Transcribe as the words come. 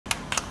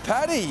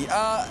Paddy,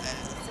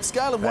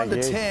 scale of 1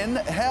 to 10,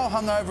 how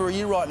hungover are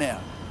you right now?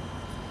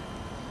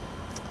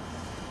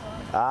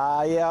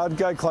 Yeah, I'd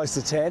go close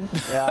to 10.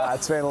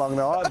 It's been a long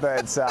night,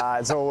 but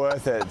it's all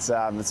worth it.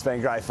 It's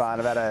been great fun.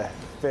 I've had a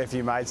fair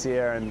few mates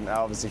here and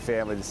obviously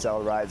family to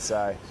celebrate.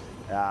 So,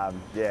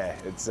 yeah,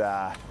 it's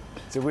a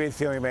weird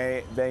feeling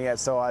being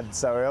outside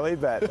so early,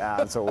 but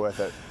it's all worth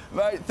it.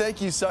 Mate,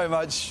 thank you so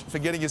much for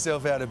getting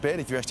yourself out of bed,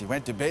 if you actually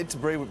went to bed to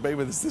be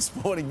with us this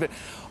morning. But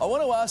I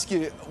want to ask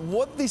you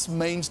what this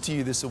means to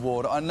you, this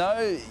award. I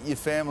know your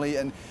family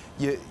and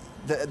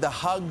the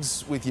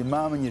hugs with your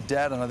mum and your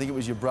dad, and I think it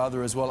was your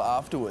brother as well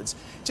afterwards.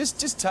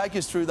 Just take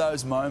us through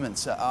those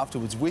moments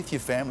afterwards with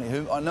your family,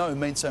 who I know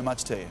mean so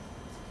much to you.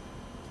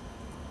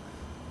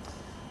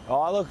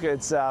 Oh, look,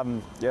 it's,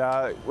 you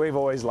know, we've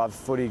always loved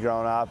footy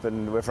growing up,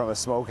 and we're from a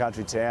small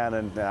country town,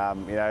 and,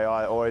 you know,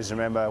 I always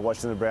remember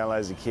watching the Brownlow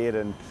as a kid,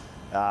 and,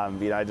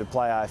 you know, to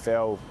play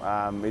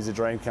AFL is a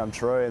dream come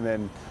true, and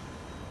then,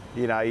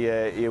 you know,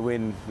 you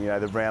win, you know,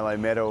 the Brownlow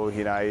medal,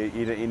 you know,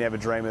 you never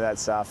dream of that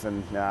stuff,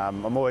 and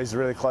I'm always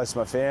really close to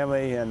my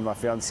family and my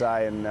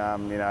fiancée,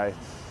 and, you know,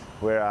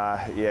 where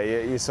yeah,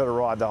 you sort of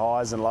ride the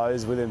highs and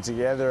lows with them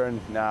together,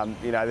 and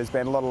you know, there's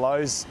been a lot of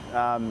lows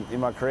in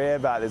my career,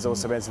 but there's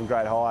also been some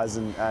great highs,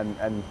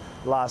 and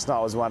last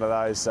night was one of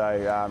those.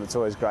 So it's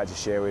always great to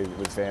share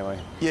with family.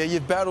 Yeah,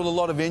 you've battled a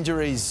lot of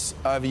injuries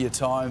over your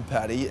time,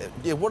 Paddy.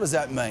 Yeah, what does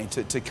that mean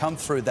to come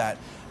through that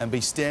and be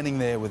standing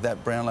there with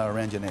that Brownlow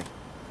around your neck?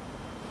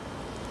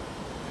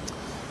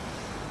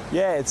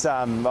 Yeah, it's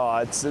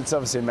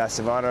obviously a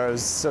massive honour. I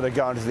was sort of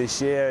going to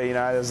this year, you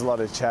know, there's a lot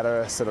of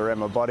chatter sort of around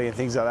my body and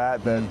things like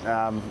that, but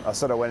I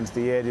sort of went into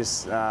the year,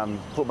 just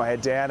put my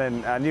head down,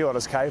 and I knew what I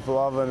was capable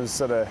of, and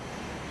sort of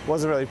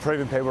wasn't really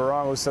proving people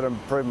wrong. I was sort of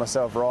proving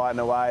myself right in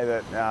a way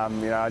that,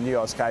 you know, I knew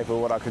I was capable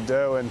of what I could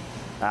do, and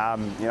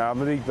you know,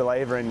 I'm a big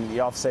believer in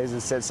your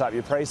off-season sets up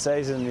your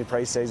pre-season, and your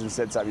pre-season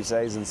sets up your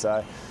season.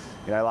 So,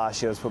 you know,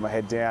 last year I was put my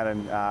head down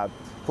and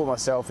put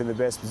myself in the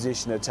best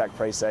position to attack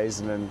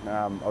pre-season, and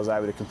I was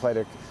able to complete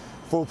a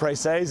full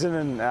pre-season,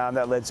 and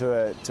that led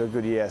to a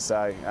good year.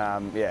 So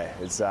yeah,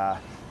 it's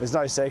there's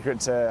no secret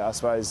to, I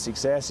suppose,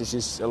 success. It's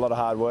just a lot of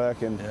hard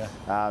work, and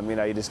you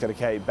know, you just got to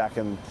keep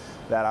backing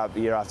that up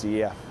year after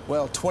year.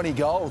 Well, 20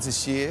 goals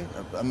this year,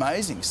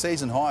 amazing,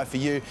 season high for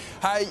you.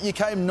 Hey, you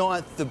came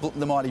ninth,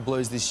 the Mighty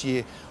Blues this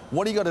year.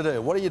 What do you got to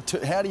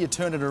do? How do you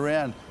turn it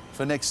around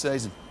for next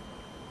season?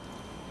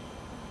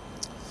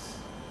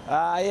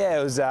 Yeah,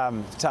 it was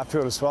a tough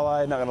pill to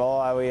swallow, not going to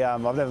lie.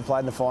 I've never played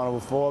in the final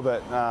before,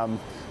 but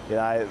you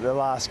know, the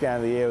last game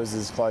of the year was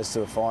as close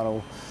to a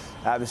final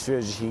atmosphere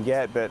as you can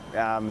get. But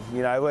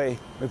you know,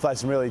 we played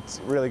some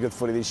really good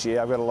footy this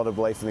year. I've got a lot of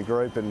belief in the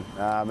group, and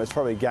it's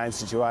probably game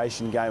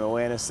situation, game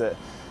awareness that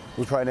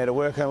we probably need to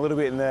work on a little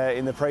bit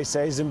in the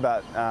pre-season.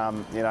 But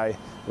you know,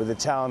 with the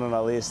talent on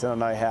our list,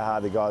 and I know how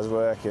hard the guys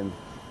work, and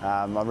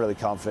I'm really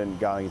confident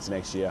going into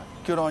next year.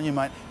 Good on you,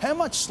 mate. How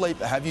much sleep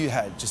have you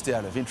had, just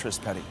out of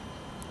interest, Paddy?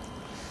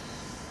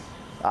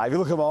 If you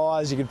look at my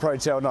eyes, you can probably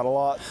tell not a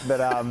lot, but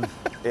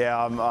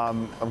yeah,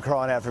 I'm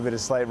crying out for a bit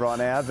of sleep right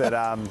now. But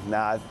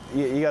nah,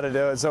 you got to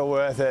do it. It's all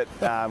worth it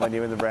when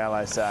you win the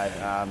Brownlow.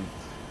 So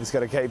just got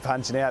to keep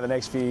punching out the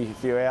next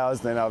few hours,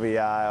 and then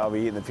I'll be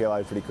hitting the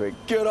pillow pretty quick.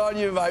 Good on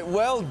you, mate.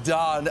 Well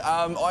done.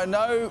 I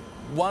know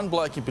one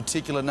bloke in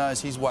particular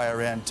knows his way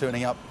around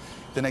turning up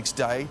the next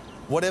day,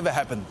 whatever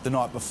happened the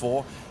night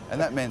before, and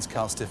that man's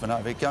Carl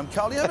Stefanovic.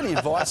 Carl, do you have any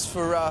advice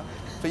for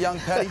young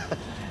Paddy?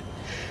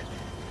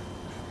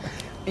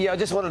 Yeah, I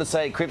just wanted to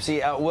say, Cripsy,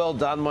 well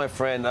done, my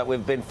friend.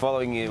 We've been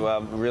following you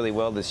really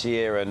well this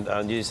year,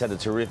 and you just had a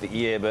terrific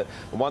year. But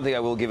one thing I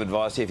will give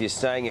advice to you, if you're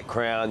staying at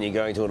Crown, you're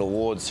going to an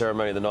awards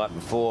ceremony the night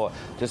before,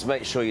 just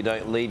make sure you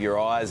don't leave your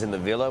eyes in the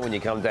villa when you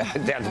come down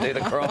to do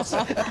the cross.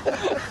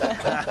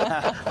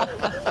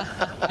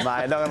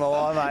 Mate, not going to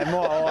lie, mate,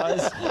 my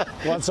eyes,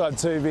 once I had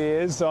 2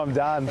 beers, so I'm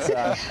done. So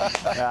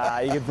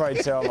you can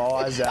probably tell my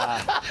eyes,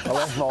 I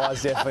left my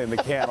eyes definitely in the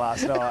count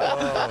last night.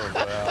 Oh,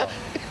 wow.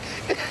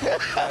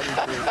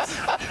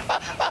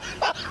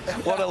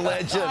 What a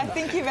legend. I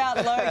think you've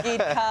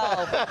outloged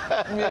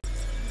Carl.